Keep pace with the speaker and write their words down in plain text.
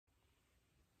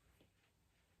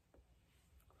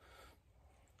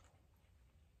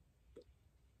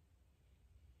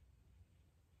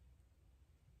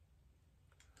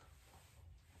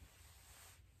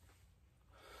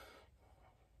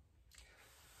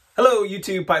Hello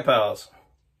YouTube Pipe Pals.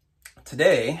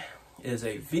 Today is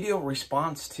a video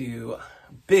response to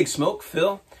Big Smoke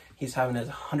Phil. He's having his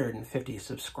 150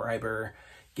 subscriber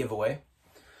giveaway.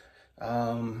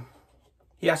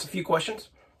 He asked a few questions.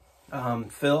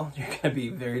 Phil, you're gonna be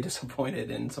very disappointed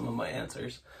in some of my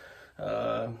answers.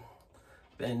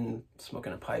 Been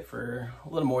smoking a pipe for a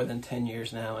little more than 10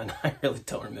 years now, and I really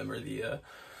don't remember the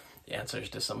answers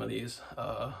to some of these.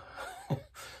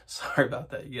 Sorry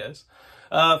about that, you guys.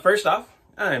 First off,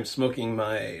 I'm smoking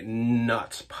my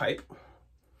Knott's pipe.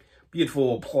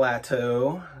 Beautiful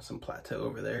Plateau. Some Plateau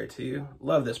over there too.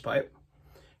 Love this pipe.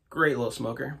 Great little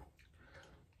smoker.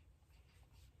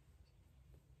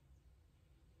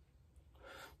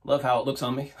 Love how it looks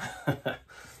on me.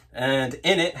 And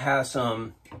in it has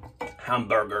some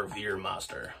Hamburger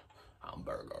Wehrmaster.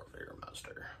 Hamburger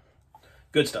Wehrmaster.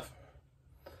 Good stuff.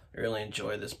 I really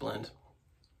enjoy this blend.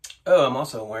 Oh, I'm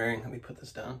also wearing, let me put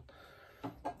this down.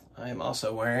 I am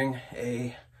also wearing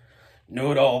a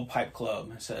Know-It-All Pipe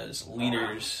Club. It says,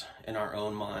 leaders in our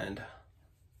own mind.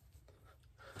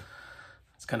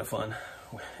 It's kind of fun.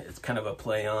 It's kind of a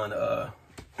play on,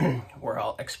 we're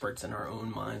all experts in our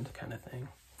own mind kind of thing.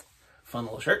 Fun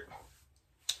little shirt.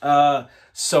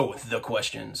 So the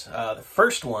questions. The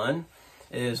first one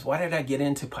is, why did I get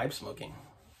into pipe smoking?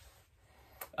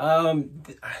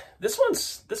 This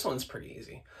one's pretty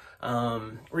easy.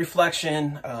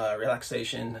 Reflection,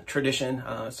 relaxation, tradition.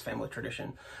 It's a family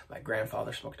tradition. My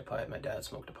grandfather smoked a pipe. My dad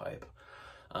smoked a pipe.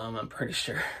 I'm pretty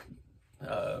sure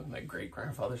my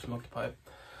great-grandfather smoked a pipe.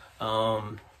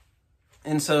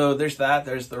 And so there's that.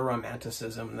 There's the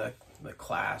romanticism, the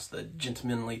class, the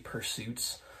gentlemanly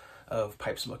pursuits of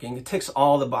pipe smoking. It ticks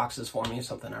all the boxes for me. It's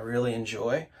something I really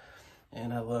enjoy.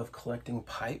 And I love collecting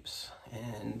pipes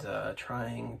and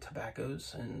trying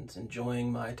tobaccos and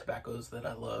enjoying my tobaccos that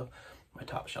I love. My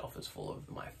top shelf is full of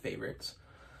my favorites.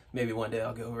 Maybe one day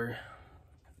I'll go over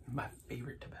my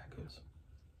favorite tobaccos.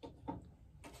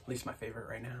 At least my favorite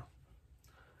right now.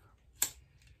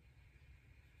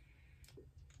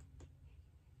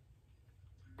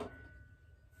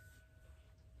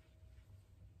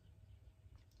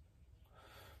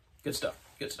 Good stuff,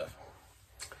 good stuff.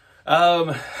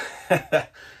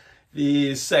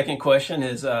 The second question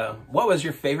is, what was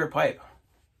your favorite pipe?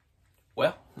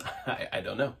 Well, I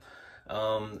don't know.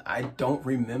 I don't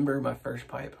remember my first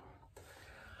pipe.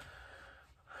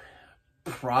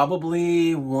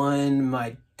 Probably one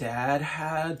my dad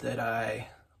had that I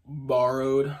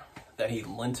borrowed, that he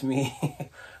lent me.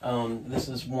 This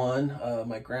is one,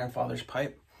 my grandfather's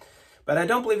pipe. But I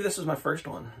don't believe this was my first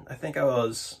one. I think I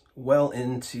was well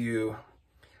into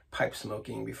pipe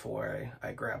smoking before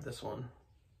I grabbed this one.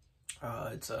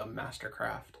 It's a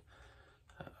Mastercraft.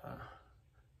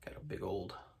 Got a big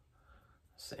old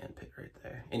sand pit right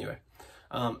there. Anyway,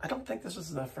 I don't think this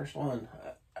was the first one.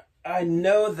 I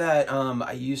know that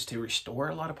I used to restore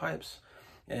a lot of pipes,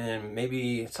 and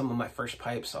maybe some of my first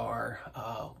pipes are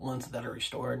ones that are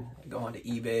restored. I go onto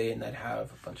eBay and they'd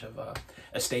have a bunch of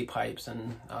estate pipes,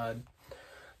 and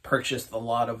purchased a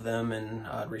lot of them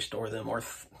and restore them or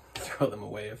throw them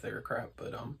away if they were crap.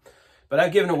 But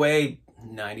I've given away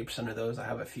 90% of those. I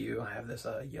have a few. I have this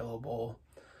yellow bull,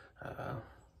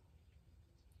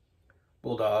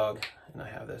 bulldog, and I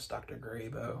have this Dr.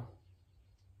 Graybo.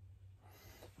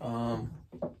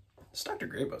 This Dr.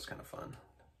 Graybo is kind of fun.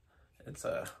 It's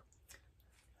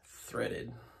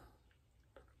threaded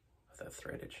with a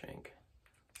threaded shank,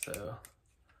 so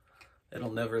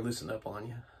it'll never loosen up on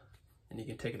you, and you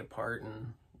can take it apart,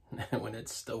 and when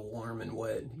it's still warm and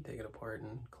wet, you take it apart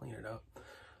and clean it up.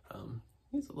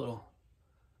 It's a little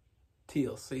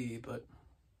TLC, but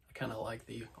I kind of like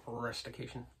the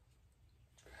rustication.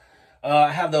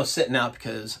 I have those sitting out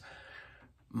because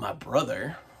my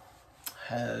brother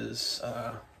has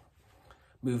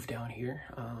moved down here.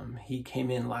 He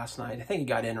came in last night. I think he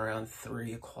got in around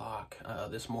 3 o'clock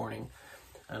this morning,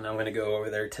 and I'm going to go over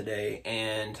there today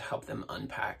and help them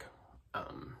unpack.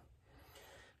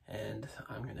 And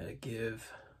I'm going to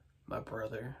give my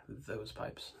brother those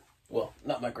pipes. Well,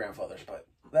 not my grandfather's pipe.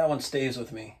 That one stays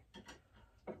with me.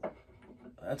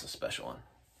 That's a special one.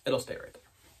 It'll stay right there.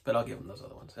 But I'll give him those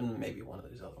other ones, and maybe one of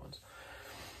these other ones.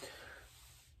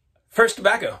 First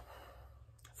tobacco.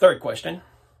 Third question.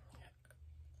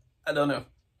 I don't know.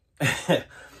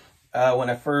 When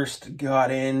I first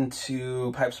got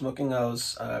into pipe smoking, I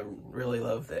was really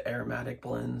loved the aromatic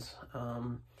blends.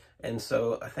 And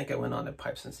so I think I went on to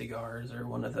Pipes and Cigars or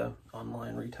one of the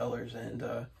online retailers and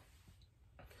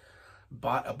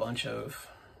bought a bunch of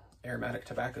aromatic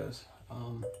tobaccos.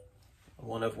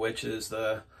 One of which is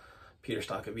the Peter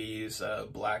Stokkebye's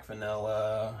Black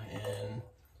Vanilla and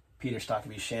Peter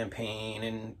Stockaby's Champagne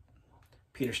and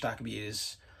Peter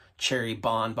Stockaby's Cherry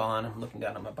Bonbon. I'm looking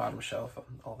down on my bottom shelf of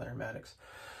all the aromatics.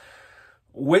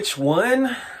 Which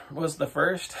one was the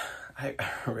first? I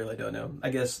really don't know. I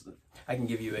guess I can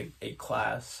give you a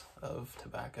class of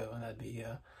tobacco, and that'd be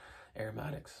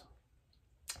aromatics.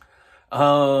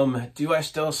 Do I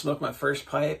still smoke my first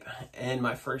pipe and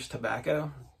my first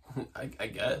tobacco? I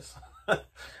guess.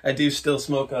 I do still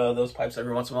smoke those pipes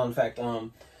every once in a while. In fact,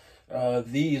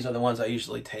 these are the ones I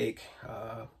usually take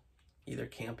either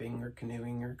camping or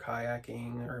canoeing or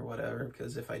kayaking or whatever,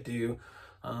 because if I do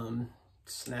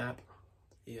snap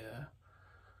the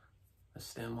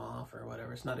stem off or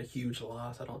whatever, it's not a huge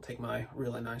loss. I don't take my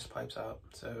really nice pipes out.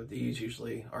 So these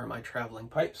usually are my traveling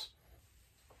pipes,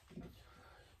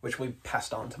 which we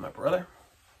passed on to my brother.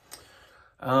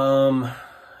 My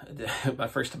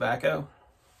first tobacco.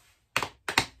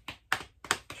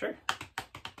 Sure.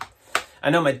 I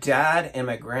know my dad and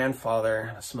my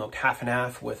grandfather smoked half and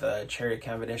half with a cherry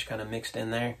Cavendish kind of mixed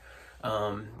in there.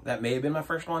 That may have been my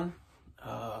first one.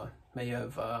 May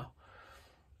have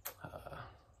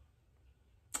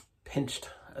pinched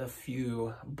a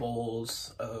few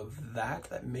bowls of that.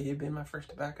 That may have been my first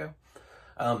tobacco.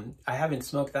 I haven't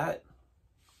smoked that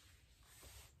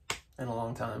in a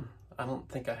long time. I don't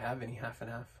think I have any half and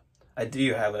half. I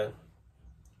do have a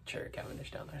cherry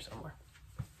Cavendish down there somewhere.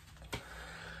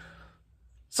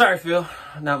 Sorry, Phil,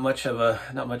 not much of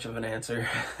an answer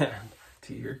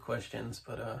to your questions,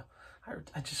 but I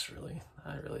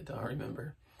really don't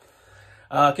remember.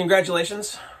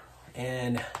 Congratulations,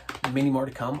 and many more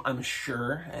to come, I'm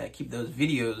sure. Keep those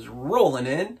videos rolling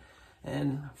in,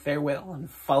 and farewell and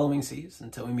following seas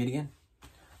until we meet again.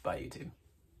 Bye, YouTube.